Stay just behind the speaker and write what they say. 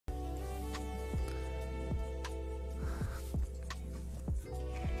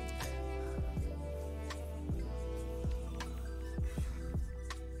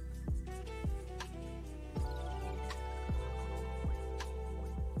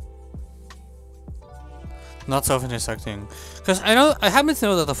Not self-intersecting. Because I happen to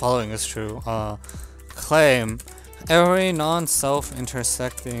know that the following is true. Claim every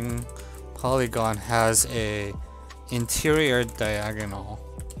non-self-intersecting polygon has a interior diagonal.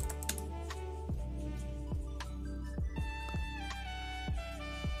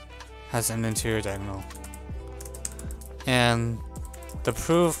 Has an interior diagonal. And the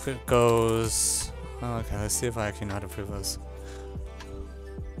proof goes... Okay, let's see if I actually know how to prove this.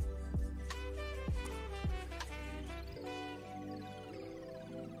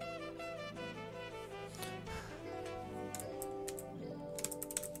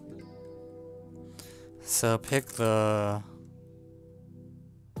 So pick the...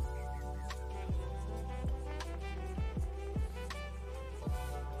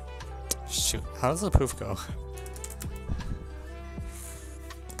 Shoot, how does the proof go?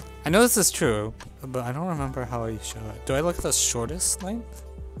 I know this is true, but I don't remember how I show it. Do I look at the shortest length?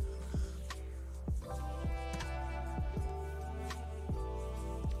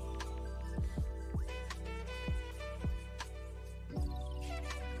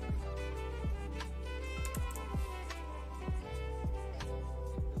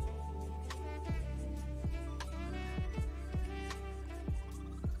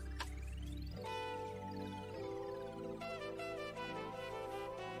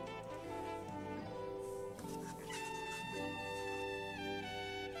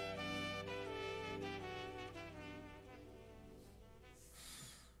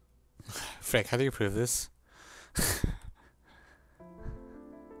 Frick, how do you prove this?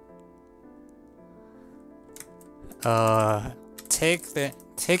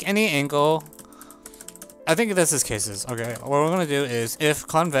 Take any angle. I think this is cases. Okay, what we're gonna do is if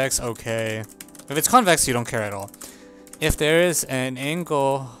convex, okay. If it's convex, you don't care at all. If there is an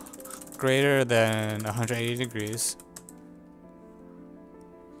angle greater than 180 degrees,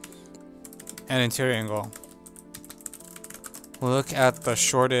 an interior angle, we'll look at the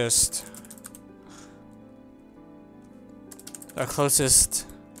shortest, the closest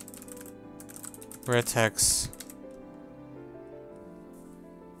vertex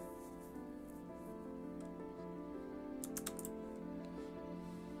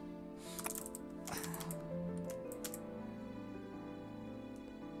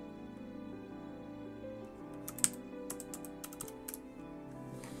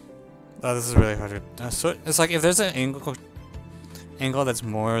Oh, this is really hard to... so it's like if there's an angle that's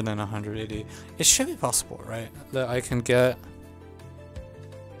more than 180, it should be possible, right? That I can get...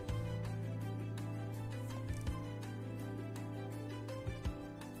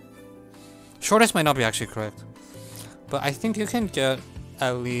 Shortest might not be actually correct, but I think you can get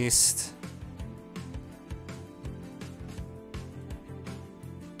at least...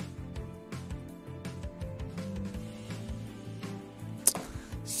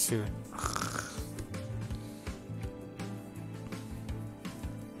 Shoot.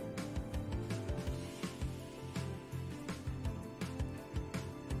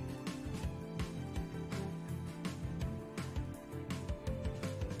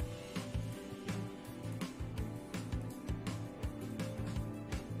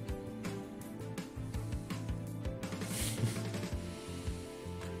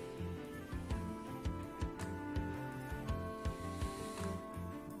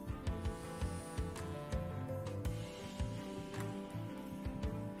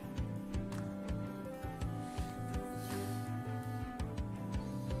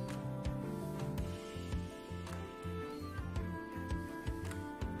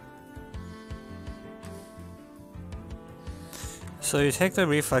 So you take the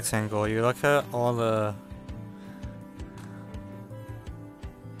reflex angle, you look at all the...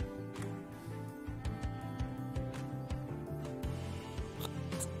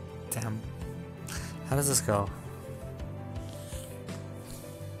 Damn. How does this go?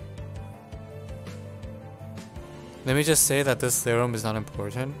 Let me just say that this theorem is not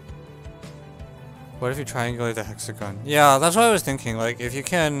important. What if you triangulate the hexagon? Yeah, that's what I was thinking. Like, if you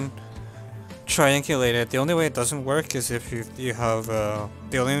can triangulate it, the only way it doesn't work is if you have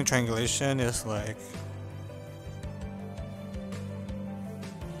the only triangulation is like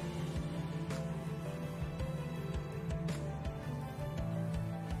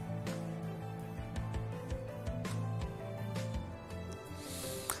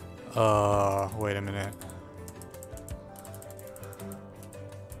wait a minute.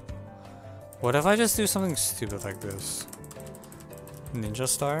 What if I just do something stupid like this? Ninja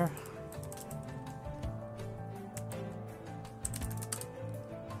star?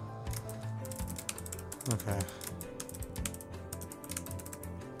 Okay.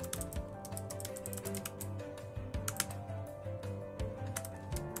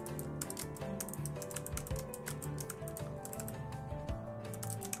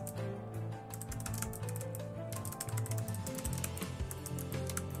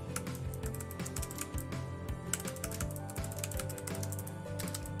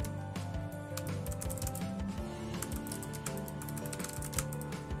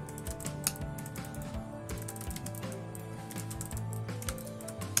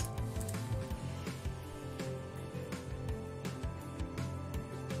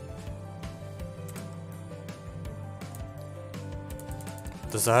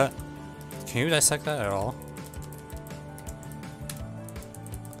 Does that... Can you dissect that at all?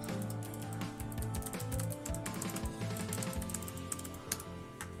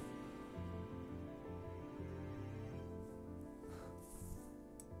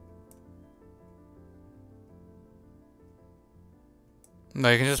 No,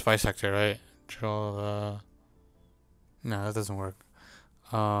 you can just bisect it, right? Draw the... No, that doesn't work.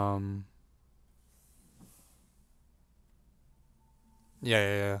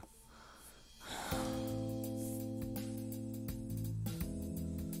 Yeah.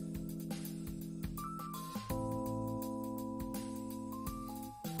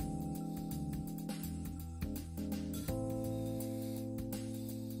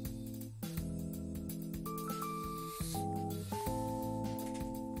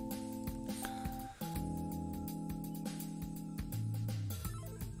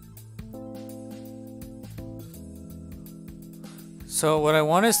 So what I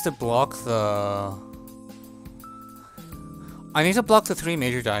want is to block the... I need to block the 3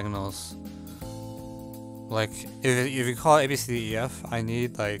 major diagonals. Like, if you call it A, B, C, D, E, F, I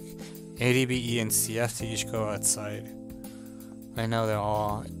need like A, D, B, E, and C, F to each go outside. Right now they're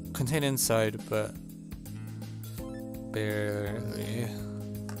all contained inside, but barely.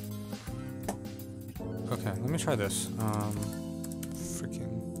 Okay, let me try this. Freaking...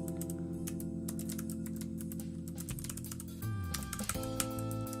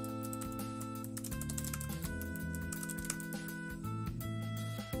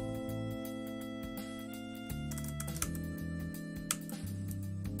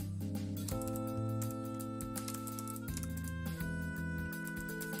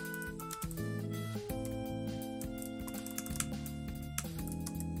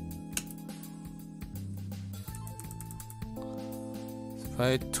 If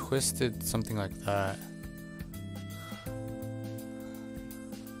I twisted something like that.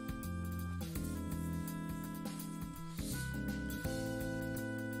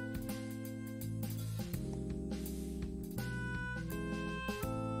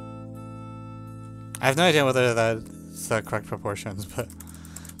 I have no idea whether that's the correct proportions, but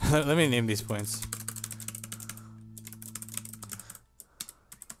let me name these points.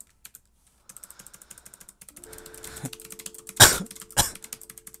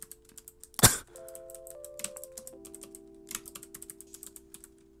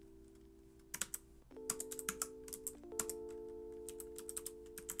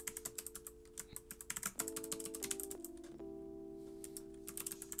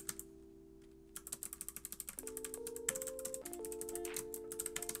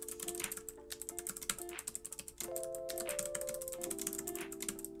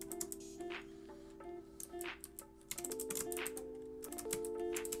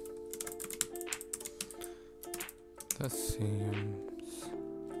 That seems...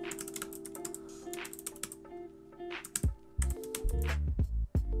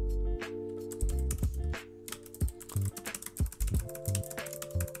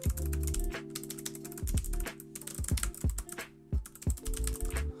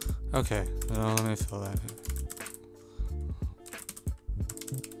 Okay, well, let me fill that in.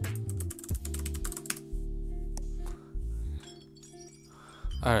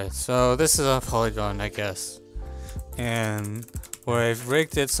 Alright, so this is a polygon, I guess. And where I've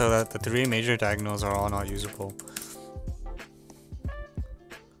rigged it so that the 3 major diagonals are all not usable.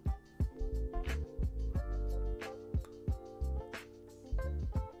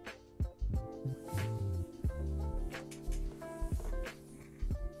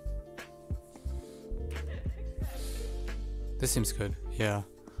 This seems good, yeah.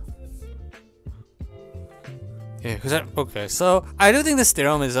 Yeah, okay, so I do think this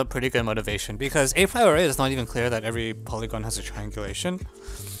theorem is a pretty good motivation because a priori it's not even clear that every polygon has a triangulation.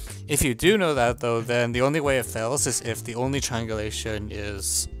 If you do know that though, then the only way it fails is if the only triangulation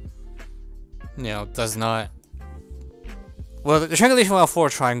is, you know, does not... Well, the triangulation will have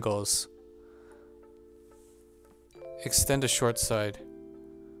 4 triangles. Extend a short side.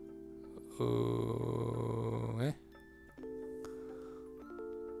 Ooh, eh?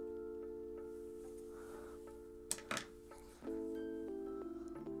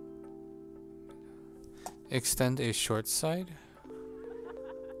 Extend a short side.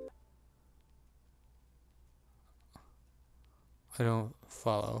 I don't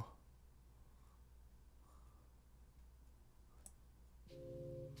follow.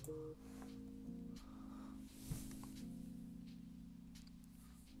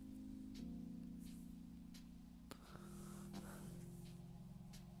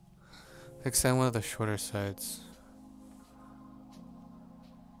 Extend one of the shorter sides.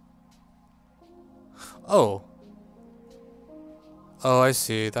 Oh. Oh, I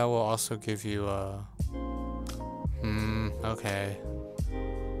see. That will also give you a... okay.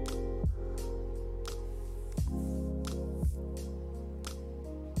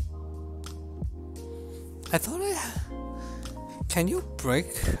 I thought I... Can you break?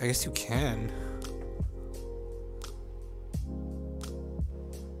 I guess you can.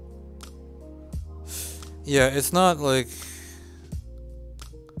 Yeah, it's not like...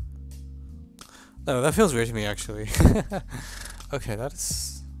 No, that feels weird to me actually. Okay,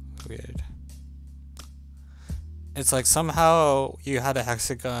 that's weird. It's like somehow you had a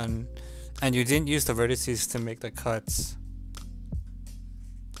hexagon and you didn't use the vertices to make the cuts.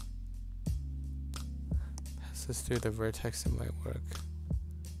 Pass this through the vertex, it might work.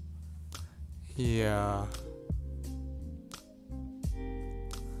 Yeah.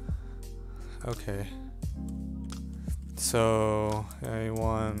 Okay. So I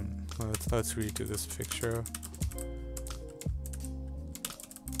want... Let's redo this picture.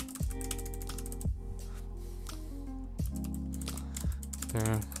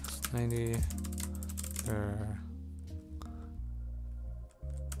 There, 90. There,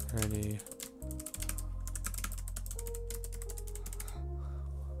 30.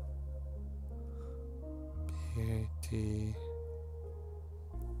 BAT.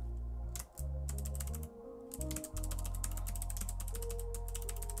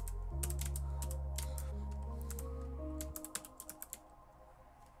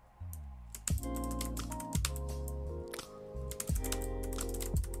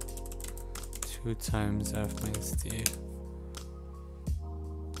 Two times F minus D.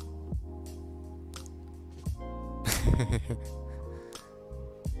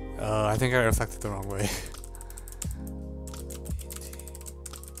 I think I reflected the wrong way.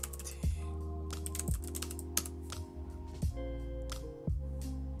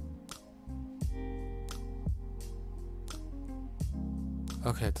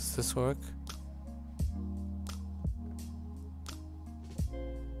 Okay, does this work?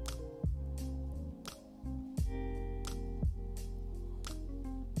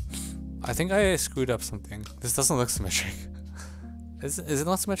 I think I screwed up something. This doesn't look symmetric. Is it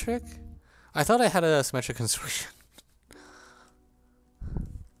not symmetric? I thought I had a symmetric construction.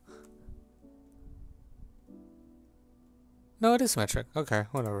 No, it is symmetric. Okay,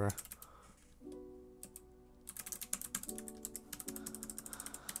 whatever.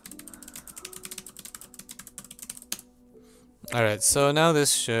 Alright, so now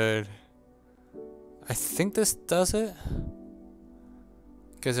this should... I think this does it?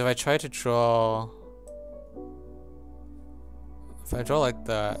 Because if I try to draw... If I draw like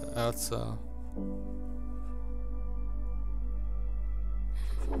that, that's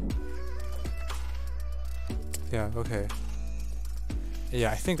yeah, okay.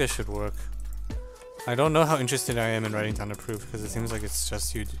 Yeah, I think this should work. I don't know how interested I am in writing down a proof, because it seems like it's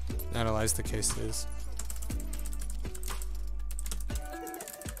just you analyze the cases.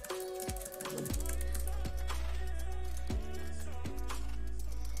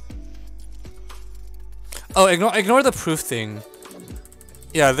 Oh, ignore the proof thing.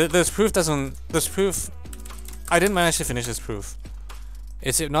 Yeah, this proof doesn't... This proof... I didn't manage to finish this proof.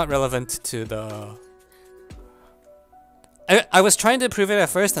 It's not relevant to the... I was trying to prove it at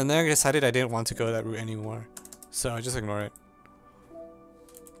first, and then I decided I didn't want to go that route anymore. So I just ignore it.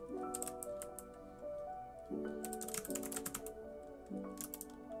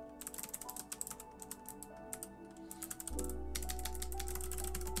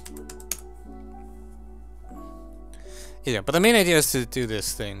 Yeah, but the main idea is to do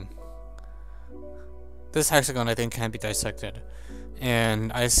this thing. This hexagon, I think, can be dissected.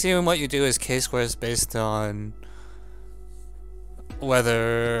 And I assume what you do is k-squares based on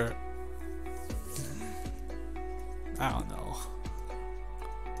whether... I don't know.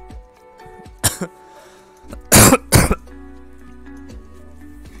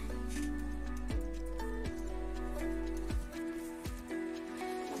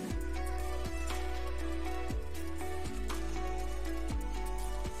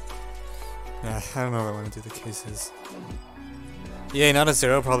 I don't know if I want to do the cases. Yay, not a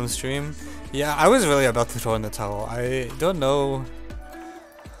zero problem stream. Yeah, I was really about to throw in the towel. I don't know.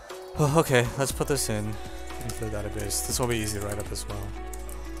 Oh, okay, let's put this into the database. This will be easy to write up as well.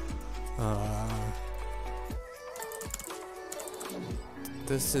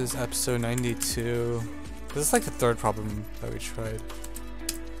 This is episode 92. This is like the third problem that we tried.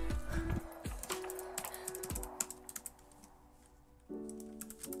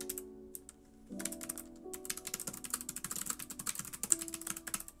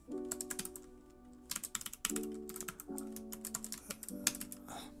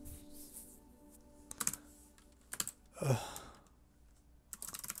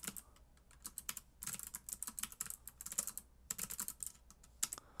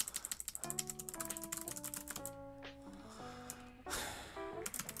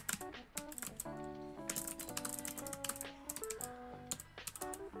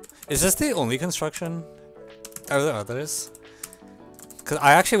 Is this the only construction? Are there others? Because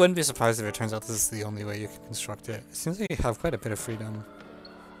I actually wouldn't be surprised if it turns out this is the only way you can construct it. It seems like you have quite a bit of freedom.